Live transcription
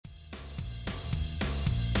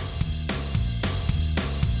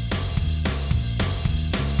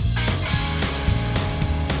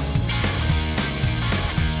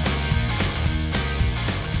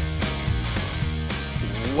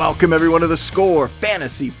Welcome everyone to The Score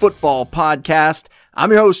Fantasy Football Podcast. I'm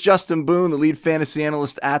your host, Justin Boone, the lead fantasy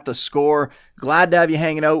analyst at The Score. Glad to have you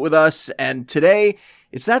hanging out with us. And today,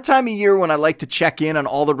 it's that time of year when I like to check in on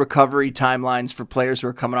all the recovery timelines for players who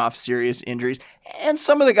are coming off serious injuries and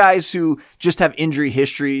some of the guys who just have injury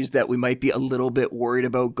histories that we might be a little bit worried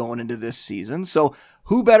about going into this season. So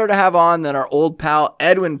who better to have on than our old pal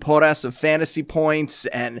Edwin Porras of Fantasy Points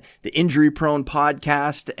and the Injury Prone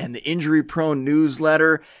podcast and the Injury Prone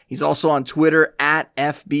newsletter. He's also on Twitter at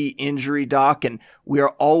FB Injury Doc, and we are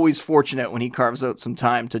always fortunate when he carves out some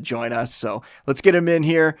time to join us. So let's get him in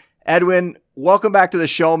here. Edwin, welcome back to the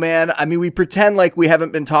show, man. I mean, we pretend like we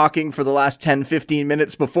haven't been talking for the last 10, 15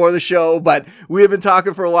 minutes before the show, but we have been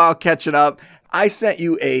talking for a while, catching up. I sent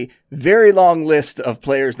you a very long list of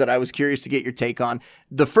players that I was curious to get your take on.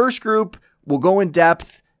 The first group will go in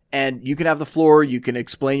depth, and you can have the floor. You can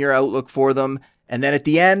explain your outlook for them. And then at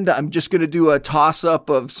the end, I'm just going to do a toss-up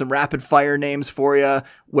of some rapid-fire names for you,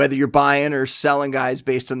 whether you're buying or selling guys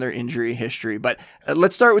based on their injury history. But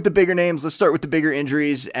let's start with the bigger names. Let's start with the bigger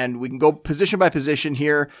injuries, and we can go position by position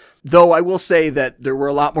here. Though I will say that there were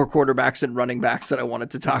a lot more quarterbacks and running backs that I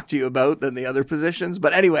wanted to talk to you about than the other positions.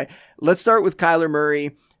 But anyway, let's start with Kyler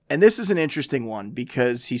Murray. And this is an interesting one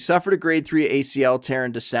because he suffered a grade 3 ACL tear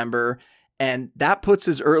in December, and that puts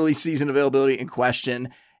his early season availability in question.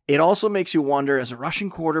 It also makes you wonder, as a rushing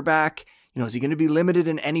quarterback, is he going to be limited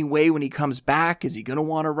in any way when he comes back? Is he going to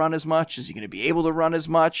want to run as much? Is he going to be able to run as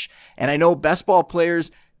much? And I know best ball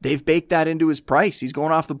players, they've baked that into his price. He's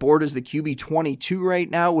going off the board as the QB 22 right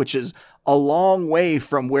now, which is a long way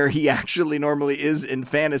from where he actually normally is in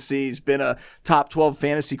fantasy. He's been a top 12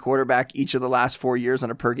 fantasy quarterback each of the last 4 years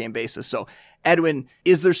on a per game basis. So Edwin,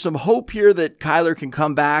 is there some hope here that Kyler can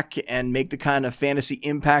come back and make the kind of fantasy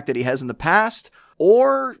impact that he has in the past?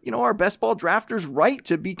 Or, are best ball drafters right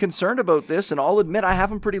to be concerned about this? And I'll admit I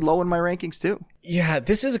have him pretty low in my rankings too. Yeah,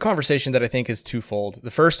 this is a conversation that I think is twofold.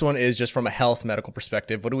 The first one is just from a health medical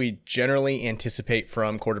perspective. What do we generally anticipate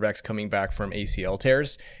from quarterbacks coming back from ACL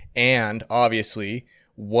tears? And obviously,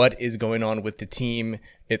 what is going on with the team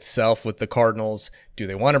itself, with the Cardinals? Do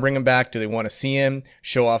they want to bring him back? Do they want to see him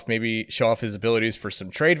show off his abilities for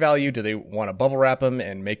some trade value? Do they want to bubble wrap him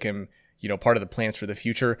and make him part of the plans for the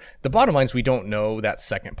future? The bottom line is we don't know that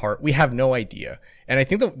second part. We have no idea. And I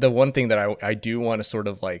think the one thing that I do want to sort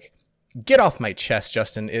of like get off my chest,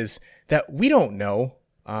 Justin, is that we don't know.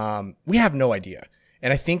 We have no idea.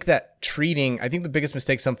 And I think that the biggest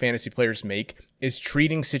mistake some fantasy players make is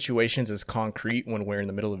treating situations as concrete when we're in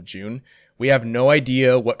the middle of June. We have no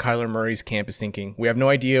idea what Kyler Murray's camp is thinking. We have no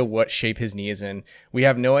idea what shape his knee is in. We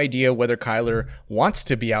have no idea whether Kyler wants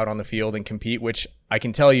to be out on the field and compete, which I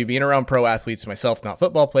can tell you, being around pro athletes myself, not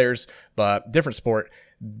football players, but different sport,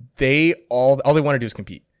 all they want to do is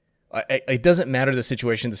compete. It doesn't matter the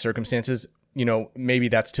situation, the circumstances, maybe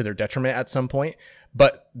that's to their detriment at some point,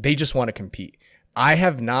 but they just want to compete. I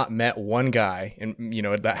have not met one guy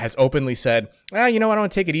that has openly said, I don't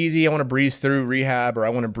want to take it easy. I want to breeze through rehab, or I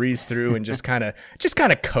want to breeze through and just kind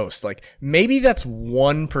of coast. Like maybe that's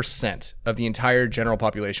 1% of the entire general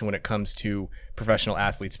population when it comes to professional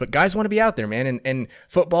athletes, but guys want to be out there, man. And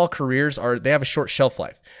football careers they have a short shelf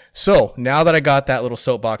life. So now that I got that little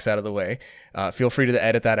soapbox out of the way, feel free to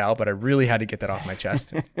edit that out, but I really had to get that off my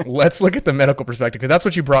chest. Let's look at the medical perspective, because that's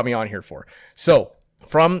what you brought me on here for. So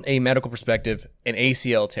from a medical perspective, an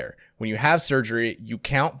ACL tear, when you have surgery, you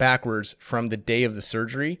count backwards from the day of the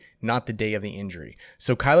surgery, not the day of the injury.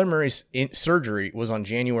 So Kyler Murray's surgery was on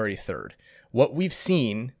January 3rd. What we've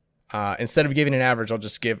seen, instead of giving an average, I'll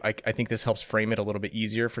just give, I think this helps frame it a little bit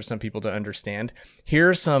easier for some people to understand. Here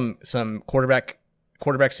are some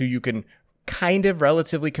quarterbacks who you can kind of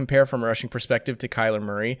relatively compare from a rushing perspective to Kyler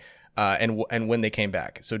Murray, and when they came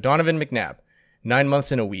back. So Donovan McNabb, 9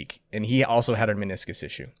 months and a week, and he also had a meniscus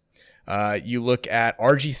issue. You look at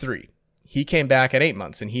RG3. He came back at 8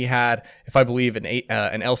 months, and he had, if I believe, an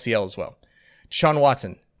LCL as well. Deshaun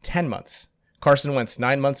Watson, 10 months. Carson Wentz,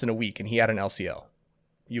 9 months and a week, and he had an LCL.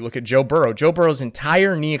 You look at Joe Burrow. Joe Burrow's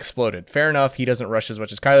entire knee exploded. Fair enough, he doesn't rush as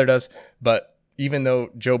much as Kyler does, but even though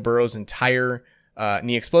Joe Burrow's entire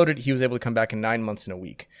knee exploded, he was able to come back in 9 months and a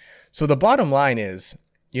week. So the bottom line is,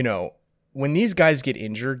 when these guys get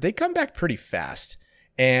injured, they come back pretty fast.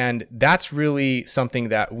 And that's really something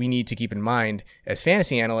that we need to keep in mind as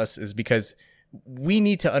fantasy analysts, is because we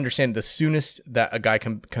need to understand the soonest that a guy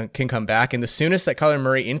can come back, and the soonest that Kyler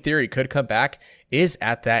Murray, in theory, could come back is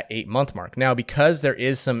at that 8-month mark. Now, because there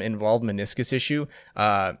is some involved meniscus issue,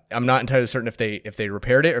 I'm not entirely certain if they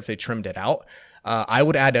repaired it or if they trimmed it out. I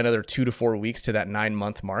would add another 2 to 4 weeks to that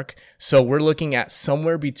 9-month mark. So we're looking at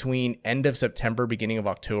somewhere between end of September, beginning of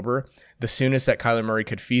October, the soonest that Kyler Murray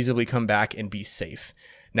could feasibly come back and be safe.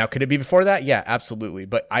 Now, could it be before that? Yeah, absolutely.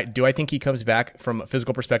 But do I think he comes back from a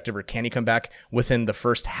physical perspective, or can he come back within the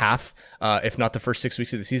first half, if not the first 6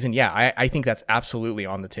 weeks of the season? Yeah, I think that's absolutely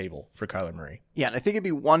on the table for Kyler Murray. Yeah, and I think it'd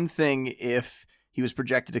be one thing if he was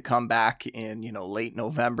projected to come back in, late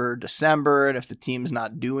November, December, and if the team's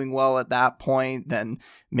not doing well at that point, then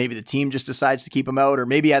maybe the team just decides to keep him out, or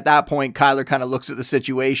maybe at that point, Kyler kind of looks at the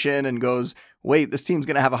situation and goes, wait, this team's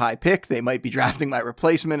going to have a high pick. They might be drafting my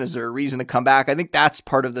replacement. Is there a reason to come back? I think that's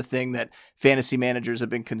part of the thing that fantasy managers have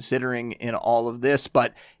been considering in all of this.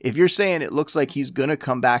 But if you're saying it looks like he's going to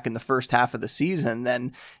come back in the first half of the season,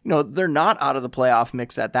 then, they're not out of the playoff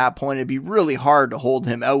mix at that point. It'd be really hard to hold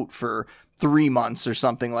him out for 3 months or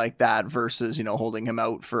something like that versus, holding him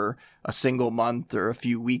out for a single month or a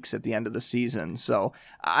few weeks at the end of the season. So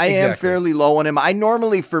I am fairly low on him.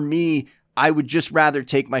 I would just rather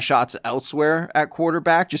take my shots elsewhere at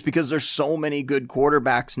quarterback, just because there's so many good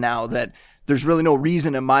quarterbacks now that there's really no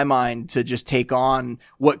reason in my mind to just take on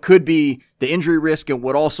what could be the injury risk and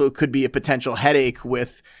what also could be a potential headache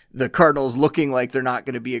with the Cardinals looking like they're not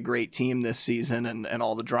going to be a great team this season and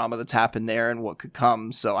all the drama that's happened there and what could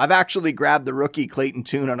come. So I've actually grabbed the rookie Clayton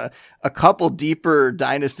Tune on a couple deeper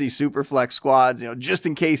Dynasty Superflex squads, just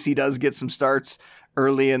in case he does get some starts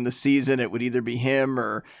early in the season. It would either be him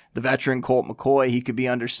or the veteran Colt McCoy. He could be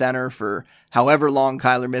under center for however long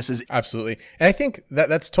Kyler misses. Absolutely. And I think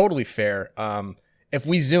that's totally fair. If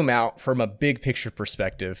we zoom out from a big picture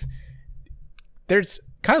perspective,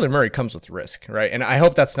 Kyler Murray comes with risk, right? And I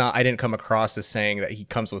hope I didn't come across as saying that he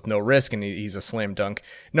comes with no risk and he's a slam dunk.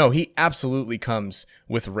 No, he absolutely comes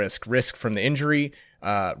with risk from the injury,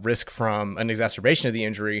 risk from an exacerbation of the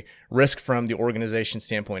injury, risk from the organization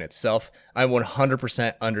standpoint itself. I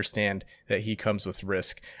 100% understand that he comes with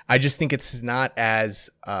risk. I just think it's not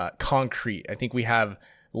as concrete. I think we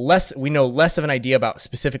know less of an idea about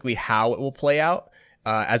specifically how it will play out,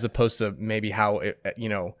 as opposed to maybe how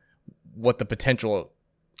what the potential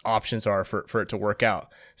options are for it to work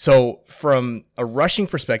out. So from a rushing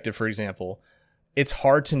perspective, for example, it's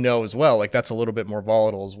hard to know as well. Like, that's a little bit more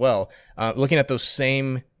volatile as well. Looking at those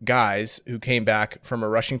same guys who came back from a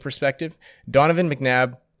rushing perspective, Donovan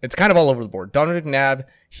McNabb, it's kind of all over the board. Donovan McNabb,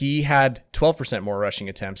 he had 12% more rushing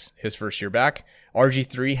attempts his first year back.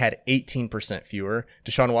 RG3 had 18% fewer.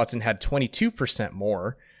 Deshaun Watson had 22%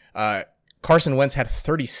 more. Carson Wentz had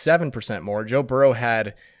 37% more. Joe Burrow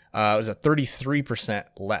had was a 33%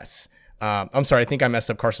 less. I'm sorry, I think I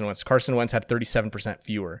messed up Carson Wentz. Carson Wentz had 37%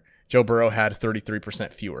 fewer. Joe Burrow had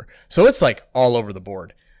 33% fewer. So it's like all over the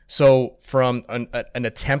board. So from an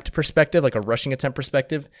attempt perspective, like a rushing attempt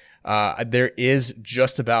perspective, there is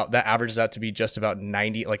that averages out to be just about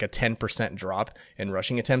 90, like a 10% drop in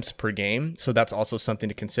rushing attempts per game. So that's also something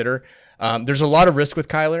to consider. There's a lot of risk with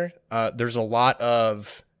Kyler. There's a lot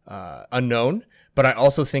of unknown, but I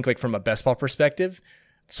also think, like, from a best ball perspective,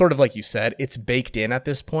 sort of like you said, it's baked in at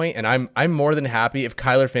this point, and I'm more than happy if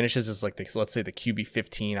Kyler finishes as, like, let's say the QB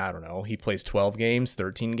 15. I don't know, he plays 12 games,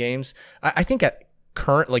 13 games. I think at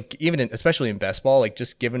current, like, especially in best ball, like,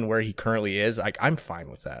 just given where he currently is, like, I'm fine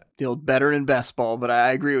with that. The old better in best ball, but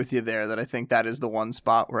I agree with you there that I think that is the one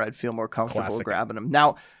spot where I'd feel more comfortable grabbing him.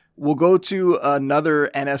 Now, we'll go to another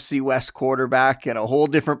NFC West quarterback and a whole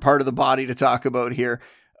different part of the body to talk about here.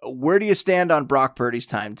 Where do you stand on Brock Purdy's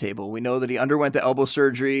timetable? We know that he underwent the elbow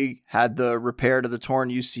surgery, had the repair to the torn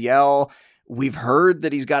UCL. We've heard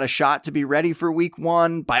that he's got a shot to be ready for week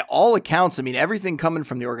 1. By all accounts, I mean, everything coming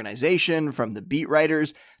from the organization, from the beat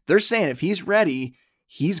writers, they're saying if he's ready,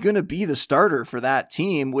 he's going to be the starter for that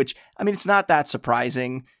team, which, I mean, it's not that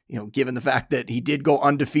surprising, given the fact that he did go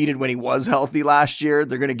undefeated when he was healthy last year.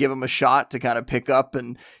 They're going to give him a shot to kind of pick up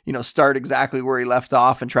and, start exactly where he left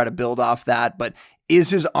off and try to build off that. But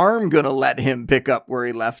is his arm going to let him pick up where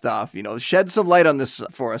he left off? Shed some light on this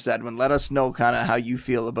for us, Edwin. Let us know kind of how you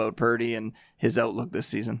feel about Purdy and his outlook this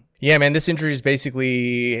season. Yeah, man, this injury is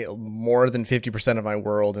basically more than 50% of my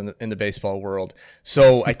world in the baseball world.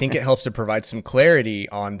 So I think it helps to provide some clarity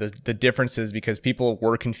on the differences, because people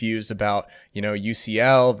were confused about,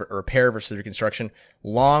 UCL or repair versus reconstruction.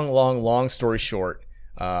 Long story short,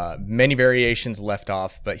 many variations left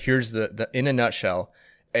off, but here's the in a nutshell.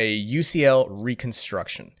 A UCL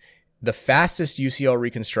reconstruction. The fastest UCL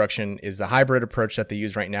reconstruction is the hybrid approach that they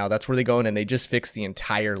use right now. That's where they go in and they just fix the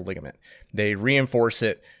entire ligament. They reinforce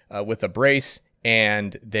it with a brace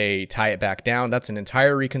and they tie it back down. That's an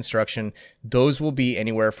entire reconstruction. Those will be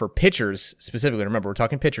anywhere for pitchers specifically. Remember, we're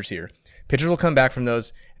talking pitchers here. Pitchers will come back from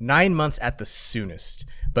those 9 months at the soonest,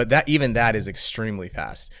 but that is extremely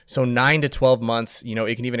fast. So 9 to 12 months,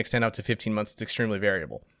 it can even extend out to 15 months. It's extremely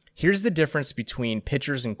variable. Here's the difference between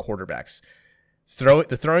pitchers and quarterbacks.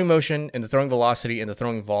 The throwing motion and the throwing velocity and the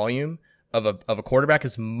throwing volume of a quarterback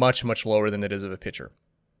is much, much lower than it is of a pitcher.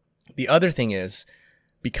 The other thing is,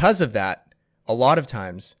 because of that, a lot of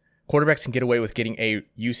times quarterbacks can get away with getting a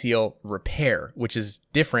UCL repair, which is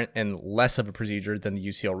different and less of a procedure than the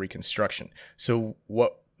UCL reconstruction. So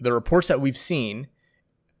what the reports that we've seen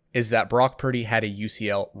is that Brock Purdy had a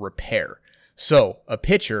UCL repair. So a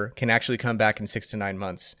pitcher can actually come back in 6 to 9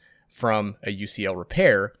 months from a UCL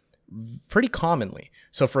repair pretty commonly.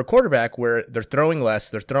 So for a quarterback where they're throwing less,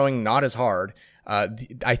 they're throwing not as hard,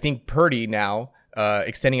 I think Purdy now,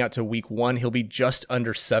 extending out to week 1, he'll be just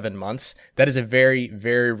under 7 months. That is a very,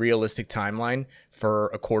 very realistic timeline for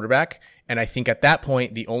a quarterback. And I think at that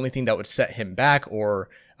point, the only thing that would set him back or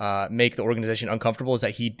make the organization uncomfortable is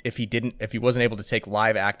that if he wasn't able to take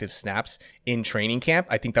live active snaps in training camp,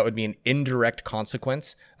 I think that would be an indirect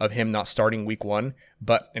consequence of him not starting week 1.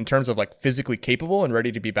 But in terms of like physically capable and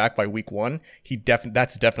ready to be back by week 1,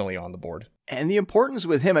 that's definitely on the board. And the importance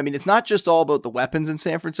with him, I mean, it's not just all about the weapons in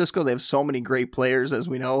San Francisco. They have so many great players, as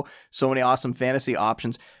we know, so many awesome fantasy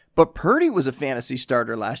options. But Purdy was a fantasy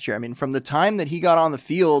starter last year. I mean, from the time that he got on the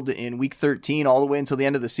field in week 13 all the way until the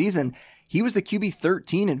end of the season, he was the QB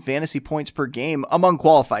 13 in fantasy points per game among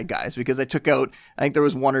qualified guys, because I think there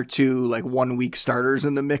was 1 or 2 like 1 week starters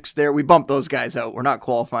in the mix there. We bumped those guys out. We're not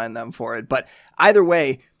qualifying them for it. But either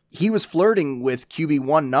way, he was flirting with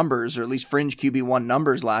QB1 numbers, or at least fringe QB1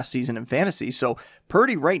 numbers last season in fantasy. So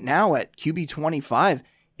Purdy right now at QB 25,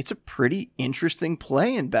 it's a pretty interesting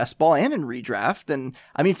play in best ball and in redraft. And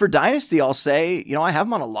I mean, for Dynasty, I'll say, I have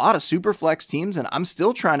him on a lot of super flex teams, and I'm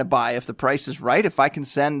still trying to buy if the price is right. If I can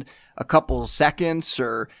send a couple seconds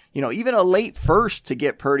or, even a late first to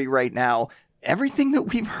get Purdy right now, everything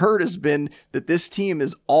that we've heard has been that this team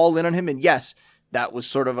is all in on him. And yes, that was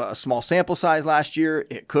sort of a small sample size last year.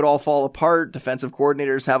 It could all fall apart. Defensive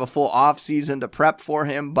coordinators have a full off season to prep for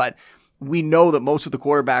him, but we know that most of the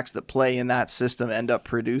quarterbacks that play in that system end up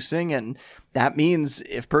producing. And that means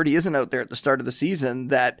if Purdy isn't out there at the start of the season,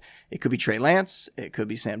 that it could be Trey Lance, it could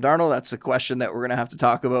be Sam Darnold. That's a question that we're going to have to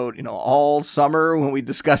talk about, all summer when we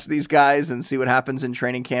discuss these guys and see what happens in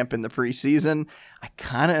training camp in the preseason. I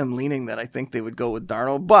kind of am leaning that I think they would go with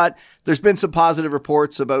Darnold, but there's been some positive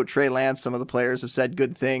reports about Trey Lance. Some of the players have said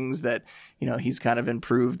good things, that, he's kind of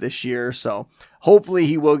improved this year. So hopefully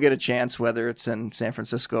he will get a chance, whether it's in San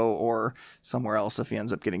Francisco or somewhere else if he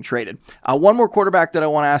ends up getting traded. One more quarterback that I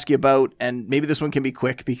want to ask you about, and maybe this one can be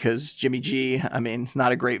quick because Jimmy G, I mean, it's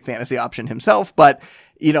not a great fantasy option himself, but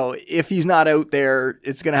if he's not out there,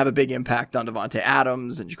 it's going to have a big impact on Devontae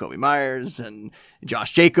Adams and Jacoby Myers and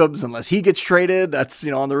Josh Jacobs, unless he gets traded. That's,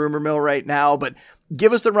 on the rumor mill right now. But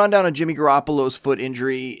give us the rundown on Jimmy Garoppolo's foot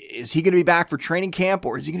injury. Is he going to be back for training camp,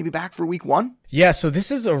 or is he going to be back for week 1? Yeah, so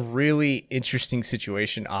this is a really interesting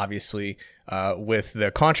situation, obviously, with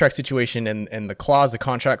the contract situation and the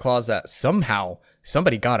contract clause that somehow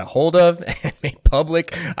somebody got a hold of and made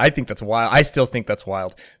public. I think that's wild. I still think that's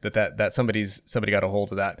wild that somebody got a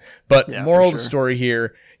hold of that. But yeah, moral of the story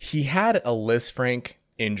here, he had a Lisfranc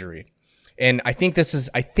injury. And I think this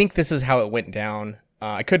is how it went down.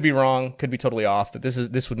 I could be wrong, could be totally off, but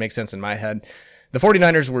this would make sense in my head. The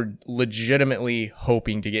 49ers were legitimately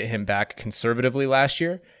hoping to get him back conservatively last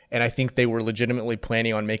year, and I think they were legitimately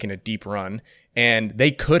planning on making a deep run, and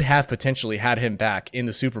they could have potentially had him back in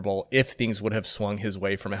the Super Bowl if things would have swung his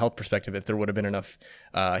way from a health perspective, if there would have been enough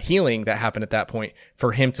healing that happened at that point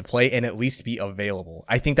for him to play and at least be available.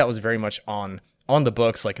 I think that was very much on the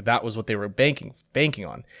books, like that was what they were banking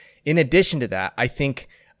on. In addition to that, I think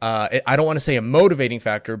I don't want to say a motivating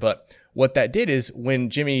factor, but what that did is when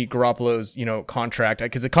Jimmy Garoppolo's, contract,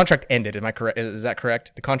 because the contract ended, am I correct? Is that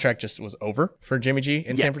correct? The contract just was over for Jimmy G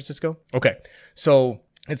in San Francisco? Okay. So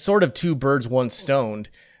it's sort of 2 birds, 1 stone.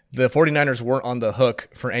 The 49ers weren't on the hook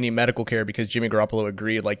for any medical care because Jimmy Garoppolo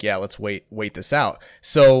agreed, like, yeah, let's wait this out.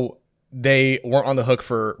 So they weren't on the hook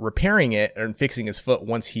for repairing it and fixing his foot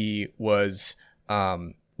once he was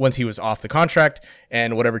off the contract,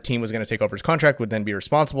 and whatever team was going to take over his contract would then be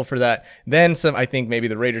responsible for that. Then I think maybe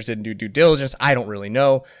the Raiders didn't do due diligence. I don't really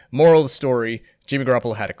know. Moral of the story, Jimmy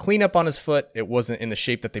Garoppolo had a cleanup on his foot. It wasn't in the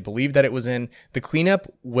shape that they believed that it was in. The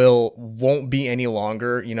cleanup won't be any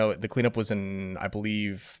longer. The cleanup was in, I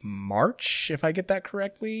believe, March, if I get that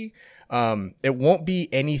correctly. It won't be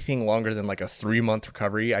anything longer than like a 3-month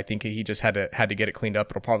recovery. I think he just had to get it cleaned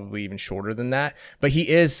up. It'll probably be even shorter than that. But he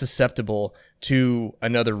is susceptible to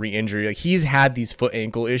another re-injury. Like, he's had these foot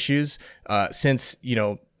ankle issues since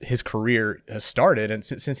his career has started and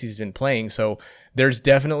since he's been playing. So there's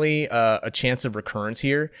definitely a chance of recurrence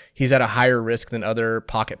here. He's at a higher risk than other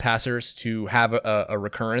pocket passers to have a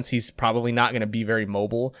recurrence. He's probably not going to be very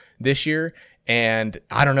mobile this year. And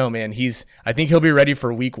I don't know, man, I think he'll be ready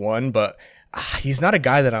for week 1, but he's not a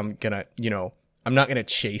guy that I'm not going to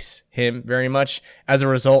chase him very much. As a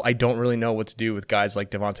result, I don't really know what to do with guys like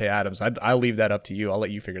Davante Adams. I'll leave that up to you. I'll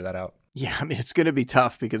let you figure that out. Yeah, I mean, it's going to be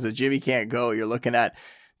tough because if Jimmy can't go, you're looking at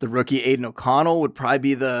the rookie Aiden O'Connell would probably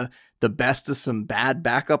be the best of some bad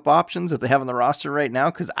backup options that they have on the roster right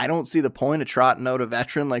now, because I don't see the point of trotting out a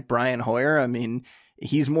veteran like Brian Hoyer. I mean,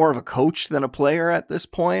 he's more of a coach than a player at this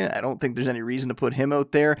point. I don't think there's any reason to put him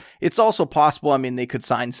out there. It's also possible, I mean, they could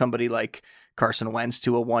sign somebody like Carson Wentz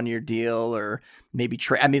to a 1-year deal, or maybe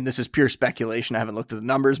trade. I mean, this is pure speculation. I haven't looked at the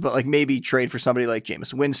numbers, but like maybe trade for somebody like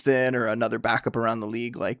Jameis Winston or another backup around the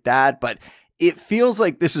league like that. But it feels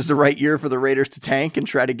like this is the right year for the Raiders to tank and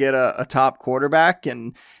try to get a top quarterback,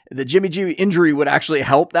 and the Jimmy G injury would actually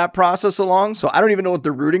help that process along. So I don't even know what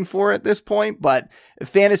they're rooting for at this point, but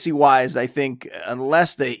fantasy wise, I think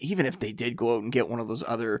even if they did go out and get one of those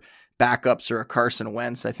other backups or a Carson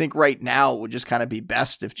Wentz, I think right now it would just kind of be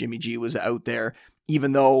best if Jimmy G was out there,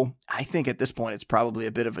 even though I think at this point it's probably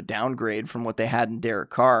a bit of a downgrade from what they had in Derek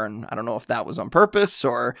Carr. And I don't know if that was on purpose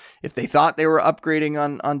or if they thought they were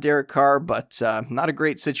upgrading on Derek Carr, but not a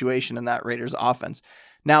great situation in that Raiders offense.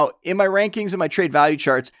 Now, in my rankings and my trade value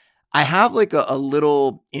charts, I have like a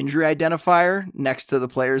little injury identifier next to the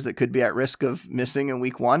players that could be at risk of missing in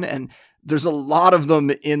week 1. And there's a lot of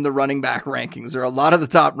them in the running back rankings. There are a lot of the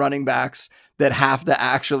top running backs that have to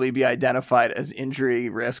actually be identified as injury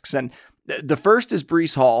risks. And the first is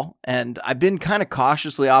Breece Hall, and I've been kind of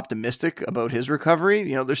cautiously optimistic about his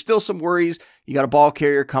recovery. There's still some worries. You got a ball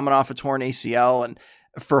carrier coming off a torn ACL, and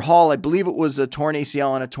for Hall, I believe it was a torn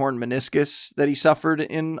ACL and a torn meniscus that he suffered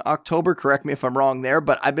in October. Correct me if I'm wrong there,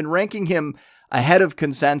 but I've been ranking him ahead of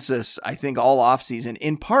consensus, I think, all offseason,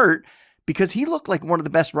 in part because he looked like one of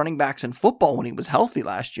the best running backs in football when he was healthy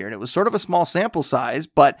last year, and it was sort of a small sample size,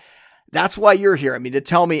 but that's why you're here. I mean, to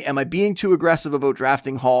tell me, am I being too aggressive about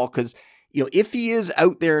drafting Hall? Because if he is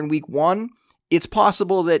out there in week 1, it's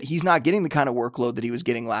possible that he's not getting the kind of workload that he was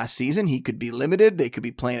getting last season. He could be limited. They could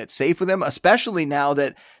be playing it safe with him, especially now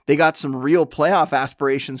that they got some real playoff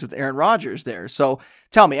aspirations with Aaron Rodgers there. So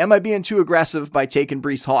tell me, am I being too aggressive by taking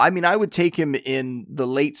Breece Hall? I mean, I would take him in the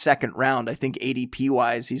late 2nd round. I think ADP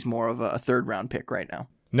wise, he's more of a 3rd round pick right now.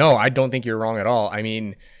 No, I don't think you're wrong at all. I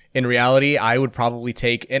mean, in reality, I would probably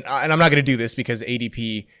take, and I'm not going to do this because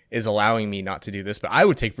ADP is allowing me not to do this, but I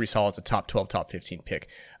would take Breece Hall as a top 12, top 15 pick.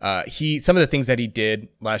 Some of the things that he did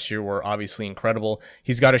last year were obviously incredible.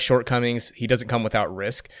 He's got his shortcomings. He doesn't come without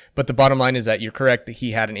risk, but the bottom line is that you're correct that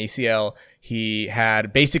he had an ACL. He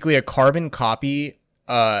had basically a carbon copy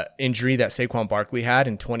injury that Saquon Barkley had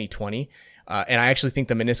in 2020. And I actually think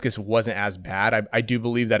the meniscus wasn't as bad. I do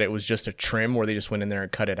believe that it was just a trim where they just went in there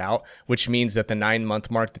and cut it out, which means that the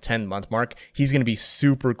 9-month mark, the 10-month mark, he's going to be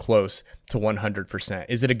super close to 100%.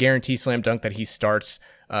 Is it a guarantee slam dunk that he starts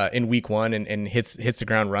in week 1 and hits the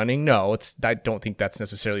ground running? No, I don't think that's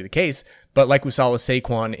necessarily the case. But like we saw with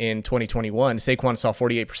Saquon in 2021, Saquon saw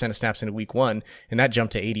 48% of snaps in week 1, and that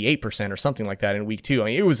jumped to 88% or something like that in week 2. I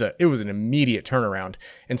mean, it was an immediate turnaround.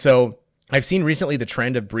 And so I've seen recently the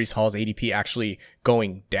trend of Breece Hall's ADP actually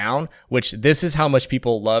going down, which this is how much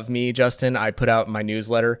people love me, Justin. I put out my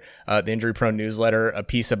newsletter, the Injury Prone newsletter, a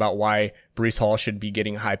piece about why Breece Hall should be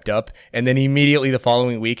getting hyped up. And then immediately the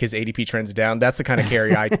following week, his ADP trends down. That's the kind of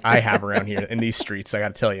carry I have around here in these streets, I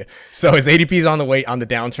got to tell you. So his ADP is on the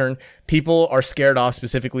downturn. People are scared off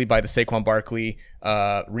specifically by the Saquon Barkley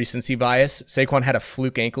recency bias. Saquon had a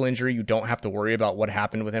fluke ankle injury. You don't have to worry about what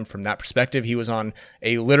happened with him from that perspective. He was on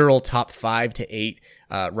a literal top 5 to 8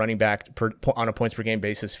 running back on a points per game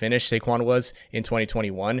basis finish. Saquon was in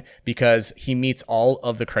 2021 because he meets all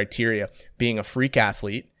of the criteria: being a freak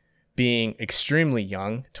athlete, being extremely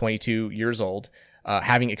young, 22 years old,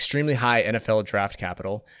 having extremely high NFL draft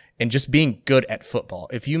capital, and just being good at football.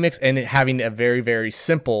 If you mix and having a very, very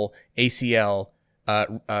simple ACL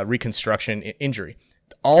reconstruction injury.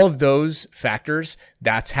 All of those factors,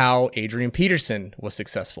 that's how Adrian Peterson was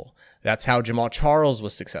successful. That's how Jamal Charles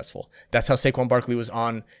was successful. That's how Saquon Barkley was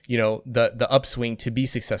on, the upswing to be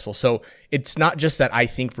successful. So it's not just that I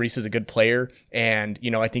think Breece is a good player and,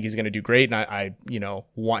 I think he's going to do great and I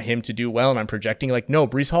want him to do well and I'm projecting no,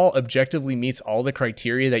 Breece Hall objectively meets all the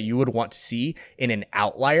criteria that you would want to see in an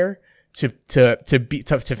outlier to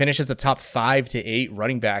finish as a top 5 to 8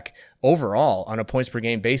 running back overall on a points per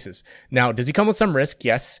game basis. Now, does he come with some risk?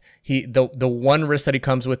 Yes. The one risk that he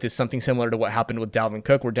comes with is something similar to what happened with Dalvin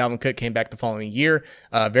Cook, where Dalvin Cook came back the following year.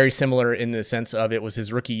 Very similar in the sense of it was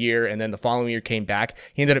his rookie year, and then the following year came back.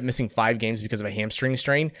 He ended up missing 5 games because of a hamstring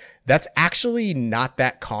strain. That's actually not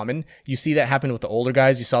that common. You see that happen with the older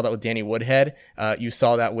guys. You saw that with Danny Woodhead. You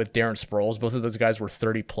saw that with Darren Sproles. Both of those guys were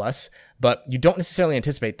 30 plus, but you don't necessarily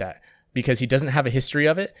anticipate that, because he doesn't have a history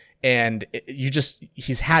of it. And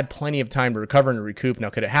he's had plenty of time to recover and to recoup.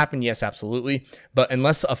 Now, could it happen? Yes, absolutely. But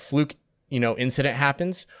unless a fluke, incident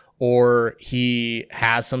happens or he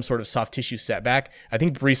has some sort of soft tissue setback, I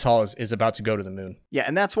think Breece Hall is about to go to the moon. Yeah,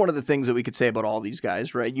 and that's one of the things that we could say about all these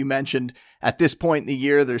guys, right? You mentioned at this point in the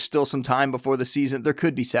year, there's still some time before the season. There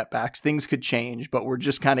could be setbacks. Things could change, but we're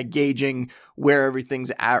just kind of gauging where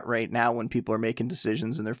everything's at right now when people are making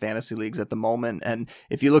decisions in their fantasy leagues at the moment. And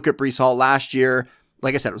if you look at Breece Hall last year,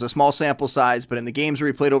 like I said, it was a small sample size, but in the games where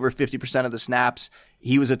he played over 50% of the snaps,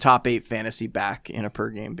 he was a top 8 fantasy back in a per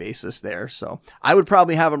game basis there. So I would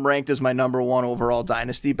probably have him ranked as my number 1 overall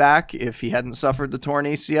dynasty back if he hadn't suffered the torn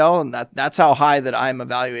ACL. And that's how high that I'm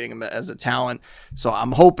evaluating him as a talent. So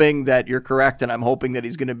I'm hoping that you're correct. And I'm hoping that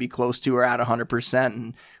he's going to be close to or at 100%.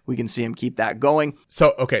 And we can see him keep that going.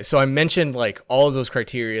 So I mentioned all of those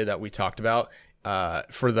criteria that we talked about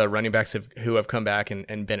for the running backs who have come back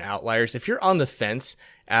and been outliers. If you're on the fence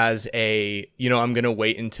as I'm going to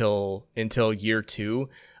wait until year 2,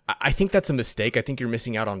 I think that's a mistake. I think you're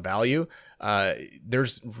missing out on value.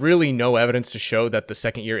 There's really no evidence to show that the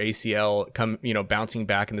second year ACL bouncing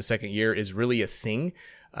back in the second year is really a thing.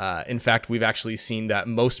 In fact, we've actually seen that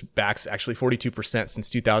most backs, actually 42% since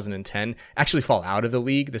 2010, actually fall out of the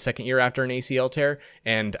league the second year after an ACL tear.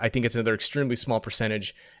 And I think it's another extremely small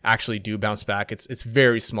percentage actually do bounce back. It's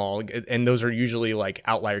very small. And those are usually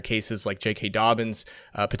outlier cases like J.K. Dobbins,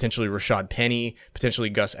 potentially Rashad Penny, potentially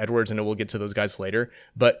Gus Edwards, and we'll get to those guys later.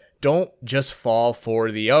 But don't just fall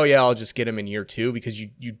for the, I'll just get him in year 2, because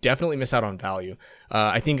you definitely miss out on value.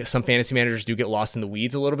 I think some fantasy managers do get lost in the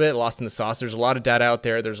weeds a little bit, lost in the sauce. There's a lot of data out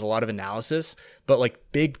there. There's a lot of analysis,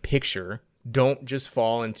 but big picture, don't just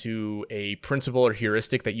fall into a principle or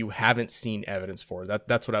heuristic that you haven't seen evidence for.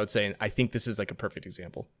 That's what I would say. And I think this is a perfect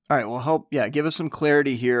example. All right. Well, give us some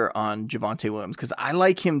clarity here on Javonte Williams, because I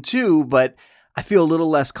like him too, but I feel a little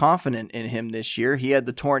less confident in him this year. He had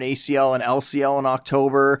the torn ACL and LCL in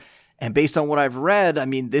October. And based on what I've read,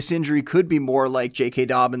 this injury could be more like J.K.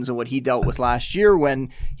 Dobbins and what he dealt with last year, when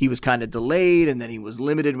he was kind of delayed and then he was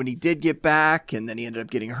limited when he did get back, and then he ended up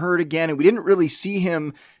getting hurt again. And we didn't really see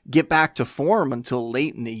him get back to form until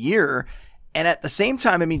late in the year. And at the same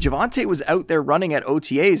time, Javonte was out there running at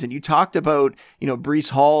OTAs, and you talked about, Breece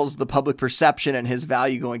Hall's, the public perception and his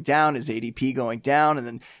value going down, his ADP going down. And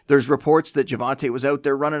then there's reports that Javonte was out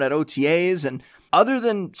there running at OTAs. And other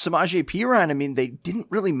than Samaje Perine, they didn't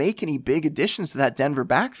really make any big additions to that Denver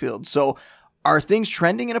backfield. So are things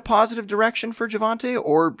trending in a positive direction for Javonte,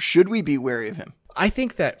 or should we be wary of him? I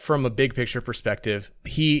think that from a big picture perspective,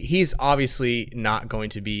 he's obviously not going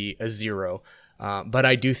to be a zero. But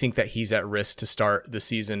I do think that he's at risk to start the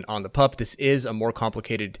season on the PUP. This is a more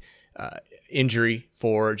complicated injury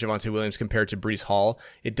for Javonte Williams compared to Breece Hall.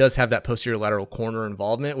 It does have that posterior lateral corner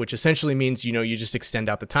involvement, which essentially means, you just extend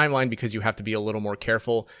out the timeline because you have to be a little more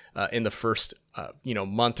careful in the first,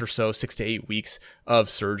 month or so, 6 to 8 weeks of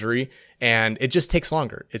surgery. And it just takes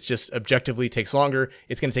longer. It's just objectively takes longer.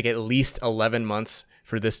 It's going to take at least 11 months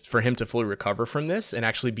for him to fully recover from this and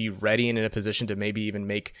actually be ready and in a position to maybe even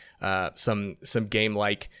make some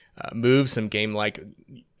game-like moves, some game-like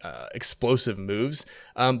explosive moves.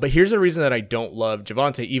 But here's the reason that I don't love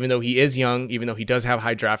Javonte, even though he is young, even though he does have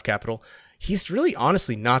high draft capital. He's really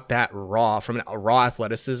honestly not that raw from a raw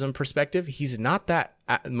athleticism perspective. He's not that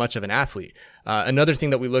much of an athlete. Another thing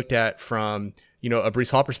that we looked at from, a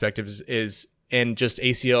Breece Hall perspective is and just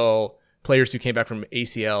ACL players who came back from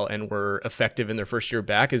ACL and were effective in their first year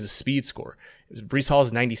back is a speed score. Breece Hall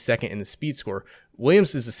is 92nd in the speed score.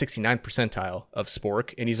 Williams is the 69th percentile of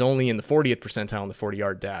SPORK, and he's only in the 40th percentile in the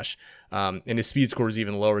 40-yard dash. And his speed score is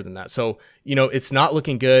even lower than that. So, it's not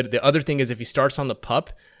looking good. The other thing is if he starts on the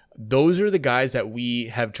PUP, those are the guys that we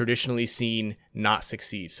have traditionally seen not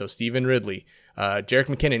succeed. So Stephen Ridley, Jerick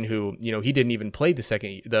McKinnon, who, he didn't even play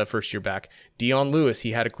the first year back. Dion Lewis,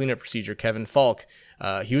 he had a cleanup procedure. Kevin Falk,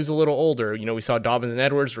 he was a little older. We saw Dobbins and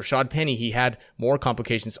Edwards. Rashad Penny, he had more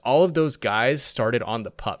complications. All of those guys started on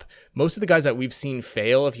the PUP. Most of the guys that we've seen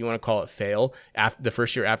fail, if you want to call it fail, after the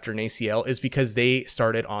first year after an ACL, is because they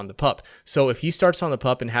started on the PUP. So if he starts on the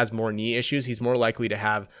PUP and has more knee issues, he's more likely to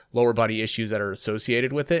have lower body issues that are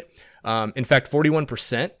associated with it. In fact,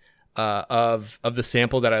 41% of the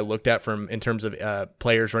sample that I looked at in terms of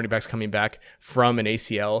players, running backs coming back from an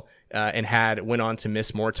ACL and went on to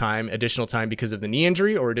miss more time, additional time because of the knee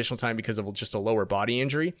injury or additional time because of just a lower body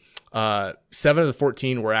injury. 7 of the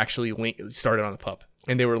 14 were actually started on the PUP,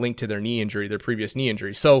 and they were linked to their previous knee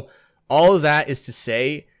injury. So all of that is to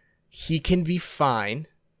say he can be fine.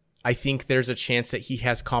 I think there's a chance that he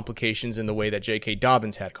has complications in the way that J.K.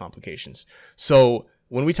 Dobbins had complications. So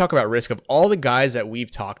when we talk about risk, of all the guys that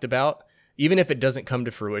we've talked about, even if it doesn't come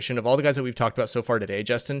to fruition, of all the guys that we've talked about so far today,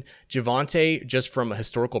 Justin, Javonte, just from a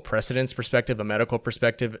historical precedence perspective, a medical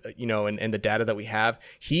perspective, and the data that we have,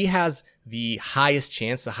 he has the highest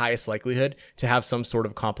chance, the highest likelihood to have some sort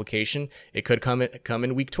of complication. It could come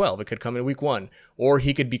in week 12. It could come in week 1, or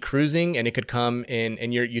he could be cruising and it could come in,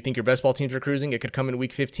 and you think your best ball teams are cruising. It could come in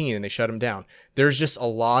week 15 and they shut him down. There's just a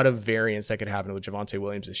lot of variance that could happen with Javonte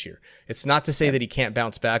Williams this year. It's not to say that he can't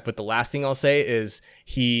bounce back, but the last thing I'll say is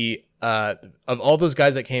of all those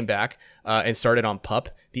guys that came back and started on PUP,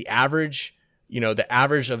 the average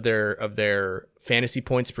of their fantasy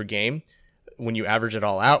points per game, when you average it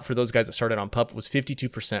all out for those guys that started on PUP, was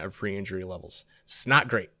 52% of pre-injury levels. It's not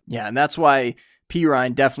great. Yeah, and that's why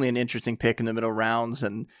Perine, definitely an interesting pick in the middle rounds,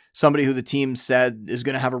 and somebody who the team said is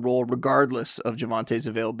going to have a role regardless of Javonte's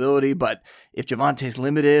availability. But if Javonte's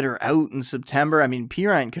limited or out in September,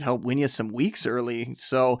 Perine could help win you some weeks early.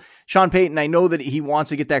 So Sean Payton, I know that he wants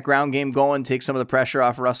to get that ground game going, take some of the pressure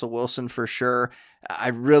off Russell Wilson for sure. I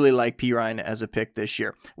really like Perine as a pick this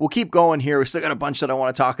year. We'll keep going here. We still got a bunch that I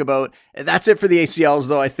want to talk about. That's it for the ACLs,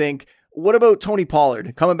 though, I think. What about Tony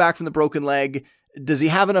Pollard coming back from the broken leg? Does he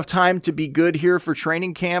have enough time to be good here for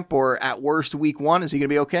training camp, or at worst week 1? Is he going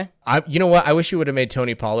to be okay? You know what? I wish you would have made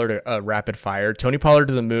Tony Pollard a rapid fire. Tony Pollard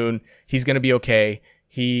to the moon. He's going to be okay.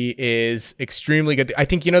 He is extremely good. I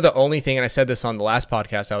think, the only thing, and I said this on the last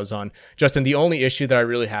podcast I was on, Justin, the only issue that I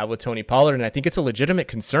really have with Tony Pollard, and I think it's a legitimate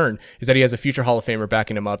concern, is that he has a future Hall of Famer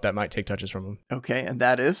backing him up that might take touches from him. Okay, and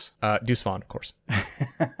that is? Deuce Vaughn, of course.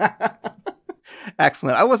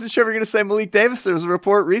 Excellent. I wasn't sure we were going to say Malik Davis. There was a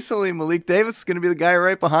report recently Malik Davis is going to be the guy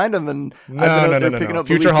right behind him, and I've been out there picking up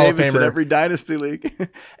future Malik Hall Davis of Famer in every dynasty league.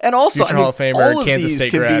 And also, Hall of Famer, all of Kansas these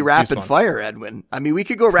State can grad, be rapid fire, Edwin. We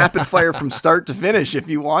could go rapid fire from start to finish if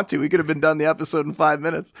you want to. We could have been done the episode in 5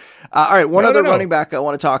 minutes. All right, one other running back I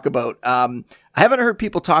want to talk about. I haven't heard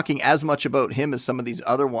people talking as much about him as some of these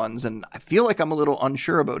other ones, and I feel like I'm a little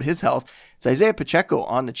unsure about his health. It's Isaiah Pacheco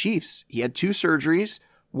on the Chiefs. He had 2 surgeries,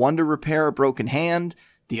 one to repair a broken hand,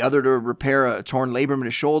 the other to repair a torn labrum in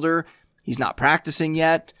his shoulder. He's not practicing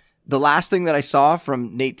yet. The last thing that I saw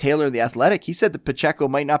from Nate Taylor, The Athletic, he said that Pacheco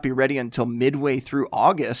might not be ready until midway through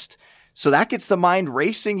August. So that gets the mind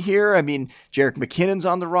racing here. Jerick McKinnon's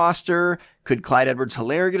on the roster. Could Clyde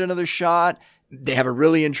Edwards-Helaire get another shot? They have a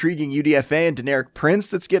really intriguing UDFA and Deneric Prince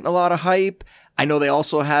that's getting a lot of hype. I know they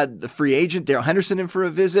also had the free agent Darrell Henderson in for a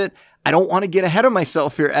visit. I don't want to get ahead of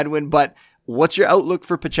myself here, Edwin, but what's your outlook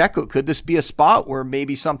for Pacheco? Could this be a spot where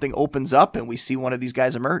maybe something opens up and we see one of these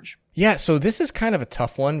guys emerge? Yeah, so this is kind of a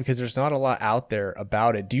tough one because there's not a lot out there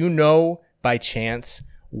about it. Do you know by chance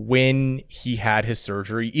when he had his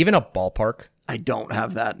surgery, even a ballpark? I don't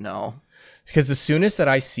have that, no. Because the soonest that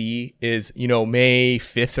I see is, May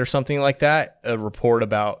 5th or something like that, a report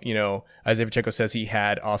about, Isaiah Pacheco says he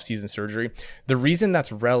had off-season surgery. The reason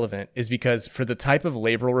that's relevant is because for the type of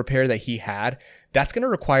labral repair that he had, that's going to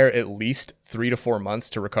require at least 3 to 4 months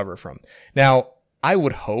to recover from. Now, I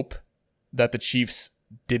would hope that the Chiefs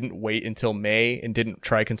didn't wait until May and didn't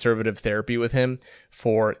try conservative therapy with him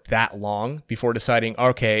for that long before deciding,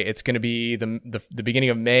 okay, it's going to be the beginning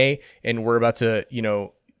of May and we're about to,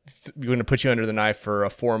 we're going to put you under the knife for a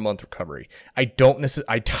 4-month recovery. I don't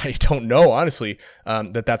know, honestly,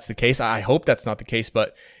 that that's the case. I hope that's not the case,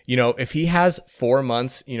 but if he has 4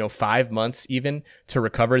 months, 5 months even to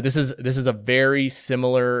recover, this is a very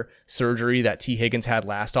similar surgery that T. Higgins had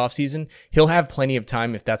last offseason. He'll have plenty of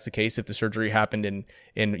time if that's the case, if the surgery happened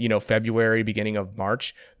in February, beginning of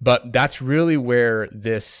March, but that's really where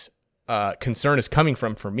this concern is coming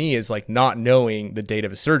from for me, is like not knowing the date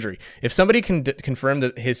of his surgery. If somebody can confirm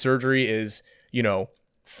that his surgery is,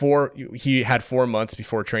 he had 4 months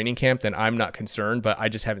before training camp, then I'm not concerned, but I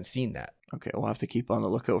just haven't seen that. Okay, we'll have to keep on the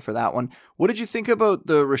lookout for that one. What did you think about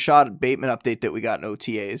the Rashad Bateman update that we got in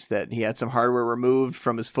OTAs, that he had some hardware removed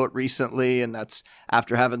from his foot recently, and that's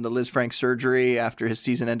after having the Liz Frank surgery after his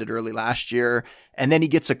season ended early last year, and then he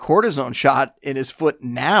gets a cortisone shot in his foot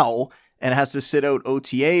now and has to sit out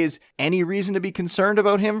OTAs. Any reason to be concerned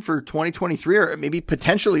about him for 2023 or maybe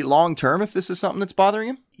potentially long-term if this is something that's bothering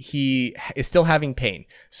him? He is still having pain.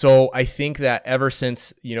 So I think that ever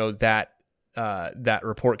since, that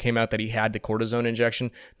report came out that he had the cortisone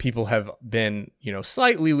injection, people have been,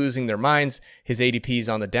 slightly losing their minds. His ADP is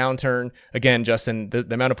on the downturn. Again, Justin, the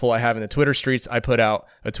amount of pull I have in the Twitter streets, I put out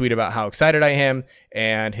a tweet about how excited I am,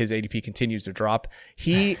 and his ADP continues to drop.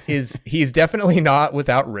 He's definitely not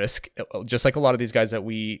without risk, just like a lot of these guys that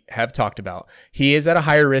we have talked about. He is at a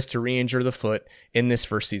higher risk to re-injure the foot in this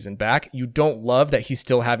first season back. You don't love that he's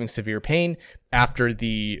still having severe pain after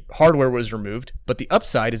the hardware was removed, but the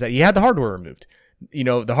upside is that he had the hardware removed.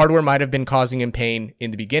 The hardware might have been causing him pain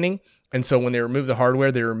in the beginning, and so when they remove the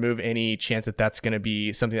hardware, they remove any chance that that's going to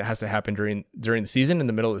be something that has to happen during the season, in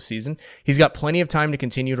the middle of the season. He's got plenty of time to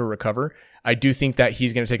continue to recover. I do think that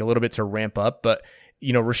he's going to take a little bit to ramp up, but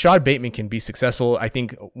Rashad Bateman can be successful. I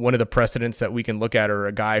think one of the precedents that we can look at, or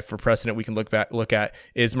a guy for precedent we can look at,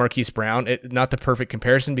 is Marquise Brown. Not the perfect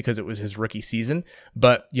comparison because it was his rookie season,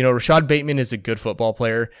 but Rashad Bateman is a good football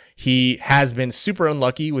player. He has been super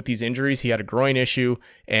unlucky with these injuries. He had a groin issue,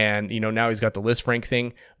 and now he's got the Liz Frank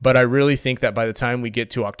thing. But I really think that by the time we get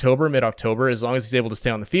to mid-October, as long as he's able to stay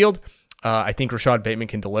on the field, I think Rashad Bateman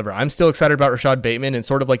can deliver. I'm still excited about Rashad Bateman, and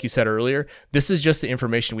sort of like you said earlier, this is just the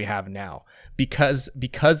information we have now. Because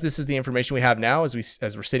this is the information we have now as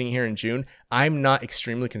we're sitting here in June, I'm not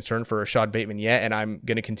extremely concerned for Rashad Bateman yet, and I'm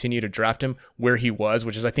going to continue to draft him where he was,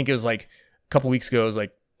 which is, I think it was like a couple weeks ago, it was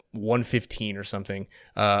like 115 or something,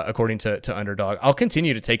 according to Underdog. I'll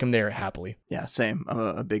continue to take him there happily. Yeah, same. I'm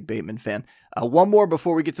a big Bateman fan. One more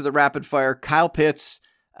before we get to the rapid fire. Kyle Pitts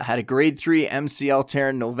had a grade 3 MCL tear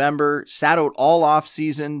in November, sat out all off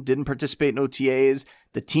season, didn't participate in OTAs.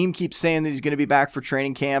 The team keeps saying that he's going to be back for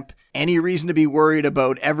training camp. Any reason to be worried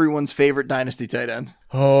about everyone's favorite dynasty tight end?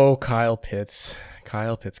 Oh, Kyle Pitts.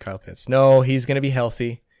 No, he's going to be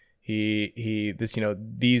healthy.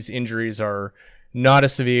 These injuries are not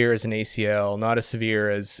as severe as an ACL, not as severe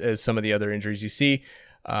as some of the other injuries you see.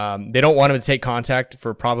 They don't want him to take contact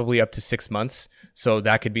for probably up to 6 months. So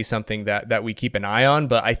that could be something that we keep an eye on.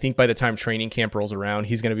 But I think by the time training camp rolls around,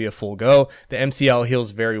 he's going to be a full go. The MCL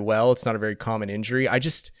heals very well. It's not a very common injury. I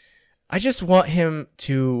just want him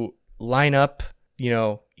to line up,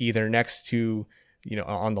 either next to,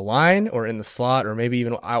 on the line or in the slot, or maybe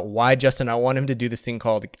even out wide. Justin, I want him to do this thing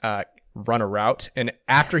called, run a route. And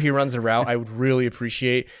after he runs a route, I would really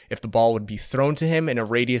appreciate if the ball would be thrown to him in a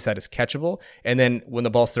radius that is catchable. And then when the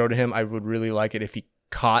ball's thrown to him, I would really like it if he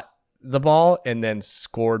caught the ball and then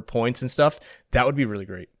scored points and stuff. That would be really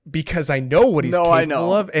great, because I know what he's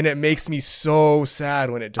capable of, and it makes me so sad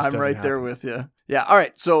when it just doesn't happen. There with you. Yeah. All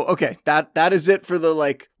right. So, okay. That is it for the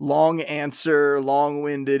long answer,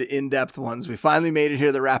 long-winded, in-depth ones. We finally made it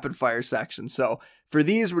here, the rapid fire section. So for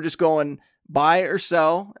these, we're just going buy or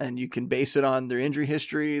sell, and you can base it on their injury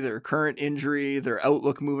history, their current injury, their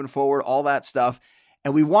outlook moving forward, all that stuff.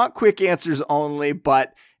 And we want quick answers only,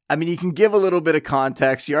 but you can give a little bit of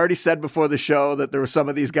context. You already said before the show that there were some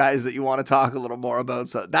of these guys that you want to talk a little more about.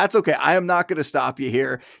 So that's okay. I am not going to stop you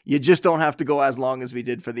here. You just don't have to go as long as we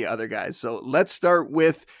did for the other guys. So let's start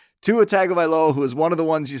with Tua Tagovailoa, who is one of the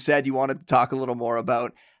ones you said you wanted to talk a little more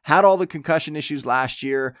about. Had all the concussion issues last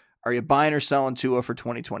year. Are you buying or selling Tua for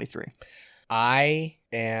 2023? I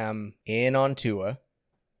am in on Tua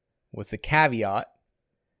with the caveat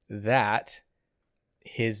that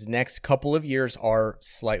his next couple of years are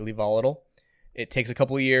slightly volatile. It takes a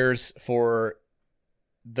couple of years for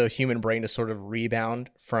the human brain to sort of rebound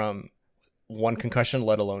from one concussion,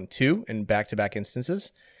 let alone two, in back-to-back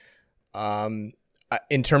instances. In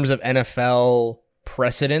terms of NFL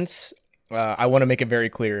precedents, I want to make it very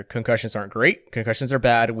clear. Concussions aren't great. Concussions are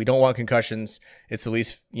bad. We don't want concussions. It's at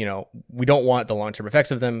least, we don't want the long-term effects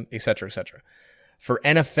of them, et cetera, et cetera. For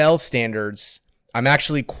NFL standards, I'm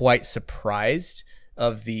actually quite surprised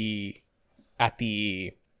at the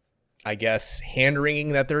hand-wringing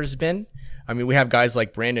that there's been. We have guys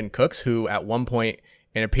like Brandon Cooks, who at one point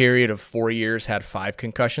in a period of 4 years had 5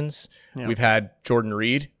 concussions. Yeah. We've had Jordan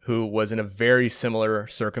Reed, who was in a very similar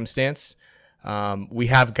circumstance. We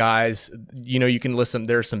have guys, you can list them.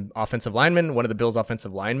 There's some offensive linemen. One of the Bills'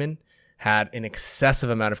 offensive linemen had an excessive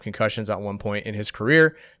amount of concussions at one point in his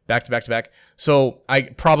career, back to back to back. So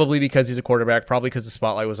probably because he's a quarterback, probably because the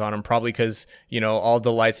spotlight was on him, probably because, all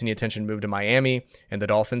the lights and the attention moved to Miami and the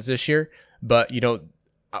Dolphins this year. But,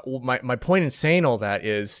 my point in saying all that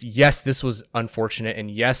is, yes, this was unfortunate, and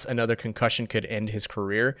yes, another concussion could end his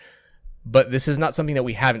career, but this is not something that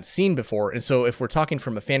we haven't seen before. And so if we're talking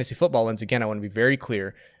from a fantasy football lens, again, I want to be very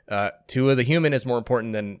clear. Tua the human is more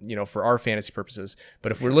important than, for our fantasy purposes.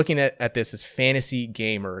 But if we're looking at this as fantasy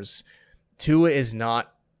gamers, Tua is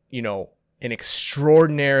not, an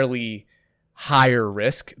extraordinarily higher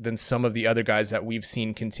risk than some of the other guys that we've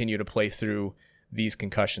seen continue to play through these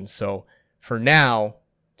concussions. So for now,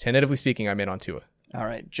 tentatively speaking, I'm in on Tua. All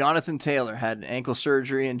right. Jonathan Taylor had ankle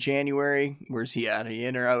surgery in January. Where's he at? Are you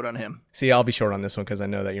in or out on him? See, I'll be short on this one because I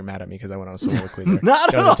know that you're mad at me because I went on a soliloquy there. Not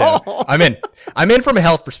Jonathan at all. Taylor. I'm in. I'm in from a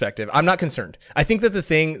health perspective. I'm not concerned. I think that the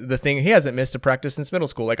thing he hasn't missed a practice since middle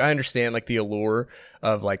school. Like, I understand like the allure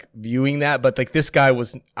of like viewing that, but like this guy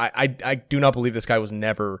was, I do not believe this guy was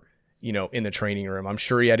never, in the training room. I'm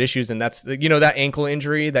sure he had issues, and that's, that ankle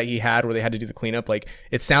injury that he had where they had to do the cleanup. Like,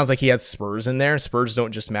 it sounds like he had spurs in there. Spurs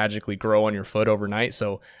don't just magically grow on your foot overnight.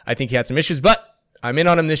 So I think he had some issues, but I'm in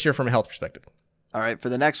on him this year from a health perspective. All right. For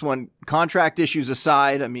the next one, contract issues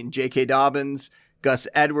aside, J.K. Dobbins, Gus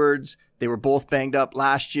Edwards, they were both banged up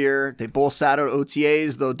last year. They both sat out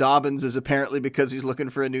OTAs, though Dobbins is apparently because he's looking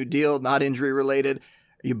for a new deal, not injury related.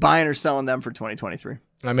 Are you buying or selling them for 2023?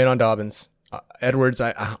 I'm in on Dobbins. Edwards,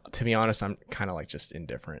 to be honest, I'm kind of like just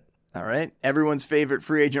indifferent. All right. Everyone's favorite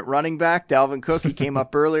free agent running back, Dalvin Cook. He came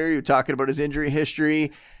up earlier. You were talking about his injury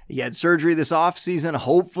history. He had surgery this offseason,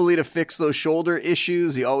 hopefully to fix those shoulder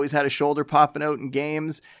issues. He always had a shoulder popping out in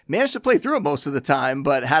games. Managed to play through it most of the time,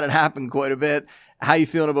 but had it happen quite a bit. How you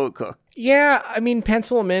feeling about Cook? Yeah,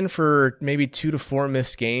 pencil him in for maybe 2 to 4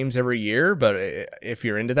 missed games every year. But if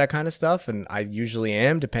you're into that kind of stuff, and I usually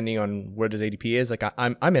am, depending on where his ADP is, like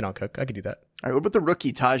I'm in on Cook. I could do that. All right, what about the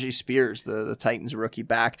rookie Tajay Spears, the Titans rookie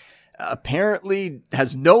back? Apparently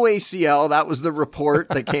has no ACL. That was the report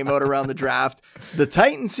that came out around the draft. The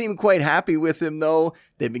Titans seem quite happy with him, though.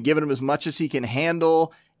 They've been giving him as much as he can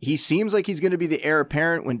handle. He seems like he's going to be the heir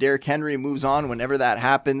apparent when Derrick Henry moves on, whenever that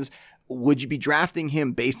happens. Would you be drafting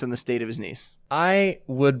him based on the state of his knees? I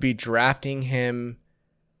would be drafting him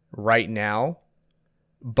right now,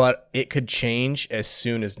 but it could change as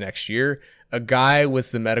soon as next year. A guy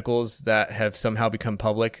with the medicals that have somehow become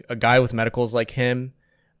public, a guy with medicals like him,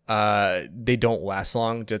 they don't last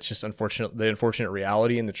long. That's just the unfortunate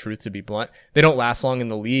reality and the truth, to be blunt. They don't last long in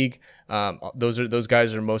the league. Those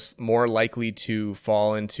guys are more likely to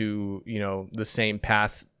fall into, the same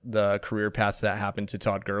path, the career path that happened to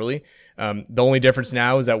Todd Gurley. The only difference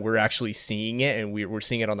now is that we're actually seeing it, and we're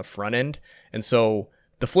seeing it on the front end. And so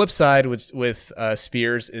the flip side with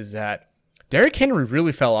Spears is that Derrick Henry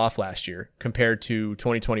really fell off last year compared to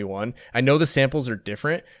 2021. I know the samples are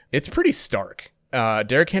different. It's pretty stark.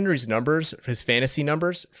 Derrick Henry's numbers, his fantasy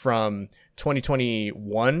numbers from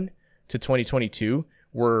 2021 to 2022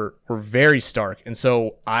 were very stark. And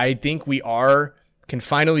so I think we can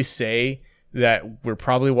finally say that we're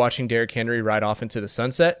probably watching Derrick Henry ride off into the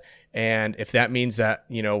sunset. And if that means that,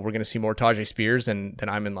 we're going to see more Tajay Spears, then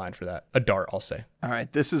I'm in line for that. A dart, I'll say. All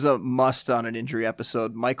right. This is a must on an injury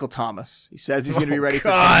episode. Michael Thomas. He says he's going to be ready for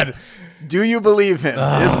God. camp. Do you believe him?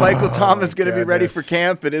 Is Michael Thomas going to be ready for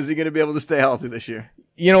camp, and is he going to be able to stay healthy this year?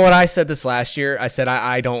 You know what? I said this last year. I said,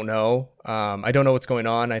 I don't know. I don't know what's going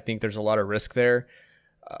on. I think there's a lot of risk there.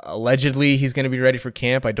 Allegedly, he's going to be ready for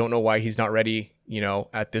camp. I don't know why he's not ready,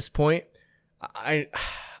 at this point.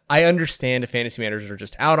 I understand if fantasy managers are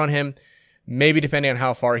just out on him. Maybe depending on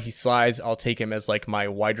how far he slides, I'll take him as like my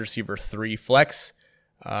wide receiver 3 flex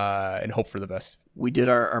and hope for the best. We did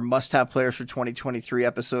our must-have players for 2023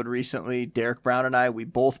 episode recently. Derek Brown and I, we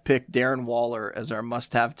both picked Darren Waller as our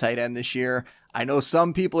must-have tight end this year. I know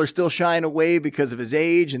some people are still shying away because of his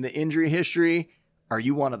age and the injury history. Are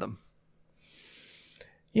you one of them?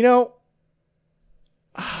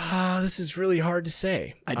 This is really hard to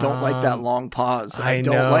say. I don't like that long pause. I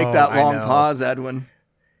don't like that long pause, Edwin.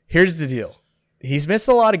 Here's the deal. He's missed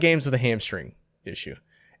a lot of games with a hamstring issue.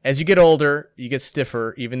 As you get older, you get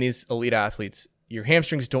stiffer. Even these elite athletes, your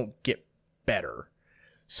hamstrings don't get better.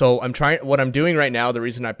 So what I'm doing right now, the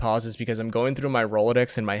reason I pause is because I'm going through my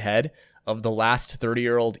Rolodex in my head of the last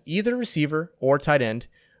 30-year-old, either receiver or tight end,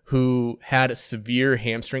 who had a severe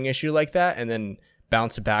hamstring issue like that and then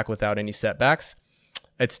bounced back without any setbacks.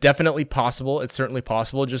 It's definitely possible. It's certainly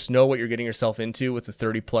possible. Just know what you're getting yourself into with the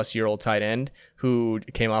 30-plus-year-old tight end who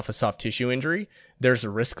came off a soft tissue injury. There's a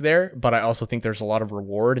risk there, but I also think there's a lot of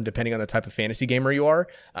reward. And depending on the type of fantasy gamer you are,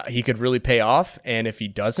 he could really pay off. And if he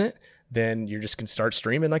doesn't, then you're just going to start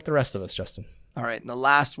streaming like the rest of us, Justin. All right, and the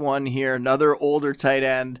last one here, another older tight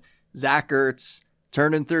end, Zach Ertz,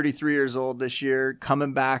 turning 33 years old this year,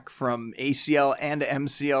 coming back from ACL and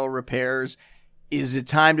MCL repairs. Is it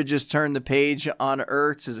time to just turn the page on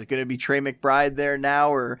Ertz? Is it going to be Trey McBride there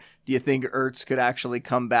now, or do you think Ertz could actually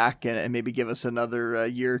come back and maybe give us another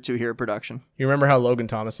year or two here of production? You remember how Logan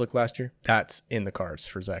Thomas looked last year? That's in the cards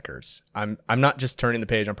for Zach Ertz. I'm not just turning the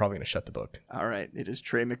page. I'm probably going to shut the book. All right. It is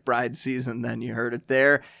Trey McBride season. Then you heard it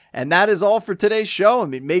there. And that is all for today's show. I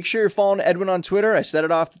mean, make sure you're following Edwin on Twitter. I said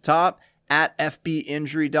it off the top, at FB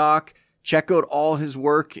Injury Doc. Check out all his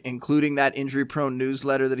work, including that injury prone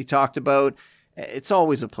newsletter that he talked about. It's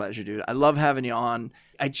always a pleasure, dude. I love having you on.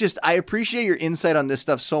 I appreciate your insight on this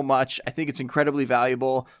stuff so much. I think it's incredibly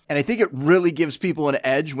valuable. And I think it really gives people an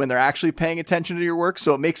edge when they're actually paying attention to your work.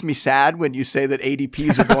 So it makes me sad when you say that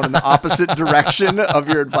ADPs are going in the opposite direction of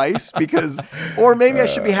your advice, or maybe I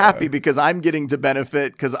should be happy because I'm getting to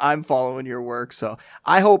benefit because I'm following your work. So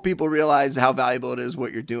I hope people realize how valuable it is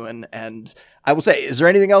what you're doing. And I will say, is there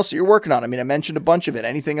anything else that you're working on? I mean, I mentioned a bunch of it.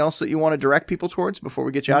 Anything else that you want to direct people towards before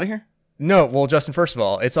we get you out of here? No, well, Justin, first of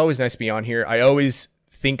all, it's always nice to be on here. I always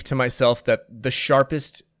think to myself that the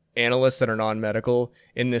sharpest analysts that are non-medical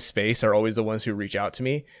in this space are always the ones who reach out to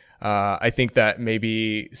me. I think that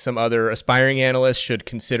maybe some other aspiring analysts should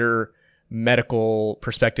consider medical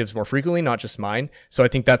perspectives more frequently, not just mine. So I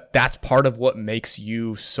think that that's part of what makes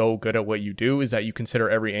you so good at what you do, is that you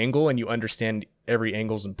consider every angle and you understand every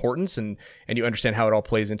angle's importance and you understand how it all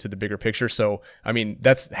plays into the bigger picture. So, I mean,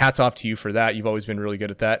 that's hats off to you for that. You've always been really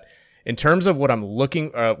good at that. In terms of what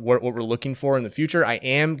what we're looking for in the future, I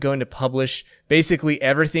am going to publish basically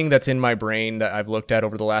everything that's in my brain that I've looked at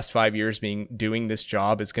over the last 5 years doing this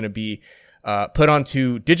job. Is going to be put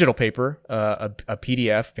onto digital paper, a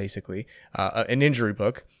PDF, basically, an injury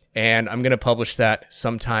book. And I'm going to publish that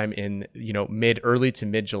sometime in, early to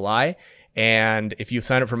mid July. And if you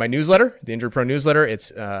sign up for my newsletter, the Injury Pro newsletter, it's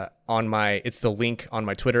the link on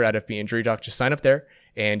my Twitter at FB Injury Doc. Just sign up there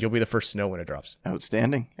and you'll be the first to know when it drops.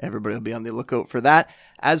 Outstanding. Everybody will be on the lookout for that.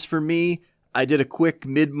 As for me, I did a quick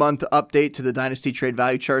mid-month update to the Dynasty Trade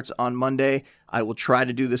Value charts on Monday. I will try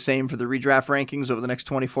to do the same for the redraft rankings over the next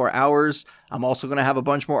 24 hours. I'm also going to have a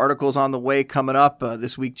bunch more articles on the way coming up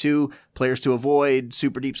this week too. Players to avoid,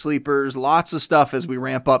 super deep sleepers, lots of stuff as we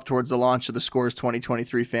ramp up towards the launch of the Scores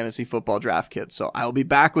 2023 Fantasy Football Draft Kit. So I'll be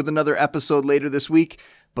back with another episode later this week.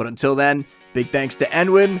 But until then, big thanks to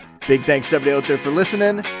Edwin. Big thanks to everybody out there for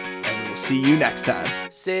listening. And we will see you next time.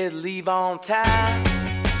 Said leave on time.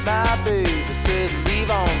 My baby said leave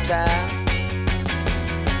on time.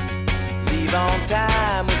 Leave on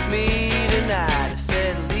time with me tonight. I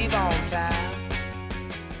said leave on time.